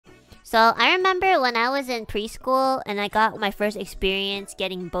So I remember when I was in preschool and I got my first experience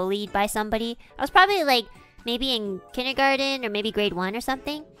getting bullied by somebody. I was probably like maybe in kindergarten or maybe grade 1 or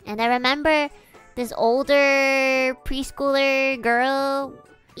something. And I remember this older preschooler girl.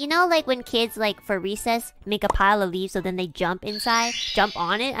 You know, like when kids, like for recess, make a pile of leaves so then they jump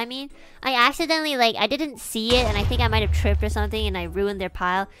on it, I mean. I accidentally, like, I didn't see it and I think I might have tripped or something and I ruined their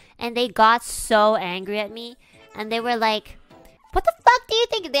pile. And they got so angry at me. And they were like, what the fuck do you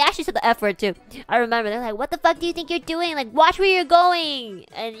think? They actually said the F word too. I remember, they're like, what the fuck do you think you're doing? Like, watch where you're going.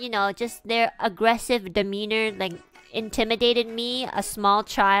 And, you know, just their aggressive demeanor, like, intimidated me, a small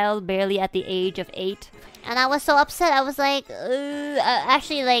child, barely at the age of 8. And I was so upset. I was like, I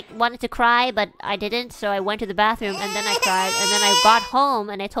actually like wanted to cry, but I didn't. So I went to the bathroom and then I cried. And then I got home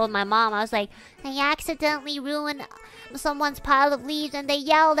and I told my mom, I was like, I accidentally ruined someone's pile of leaves and they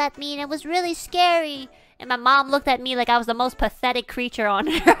yelled at me and it was really scary. And my mom looked at me like I was the most pathetic creature on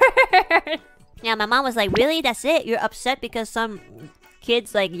earth. Yeah, my mom was like, really? That's it? You're upset because some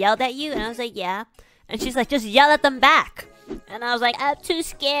kids like yelled at you? And I was like, yeah. And she's like, just yell at them back. And I was like, I'm too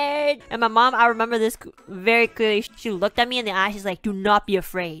scared. And my mom, I remember this very clearly. She looked at me in the eye. She's like, do not be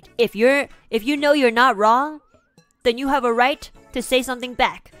afraid. If you know you're not wrong, then you have a right to say something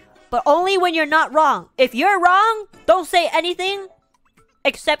back. But only when you're not wrong. If you're wrong, don't say anything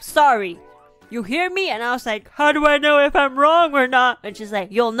except sorry. You hear me? And I was like, how do I know if I'm wrong or not? And she's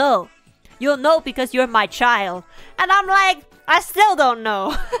like, you'll know. You'll know because you're my child. And I'm like, I still don't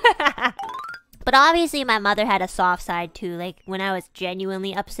know. But obviously my mother had a soft side too. Like when I was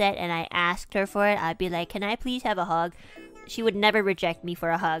genuinely upset and I asked her for it, I'd be like, can I please have a hug? She would never reject me for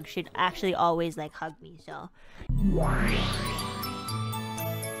a hug. She'd actually always like hug me, so.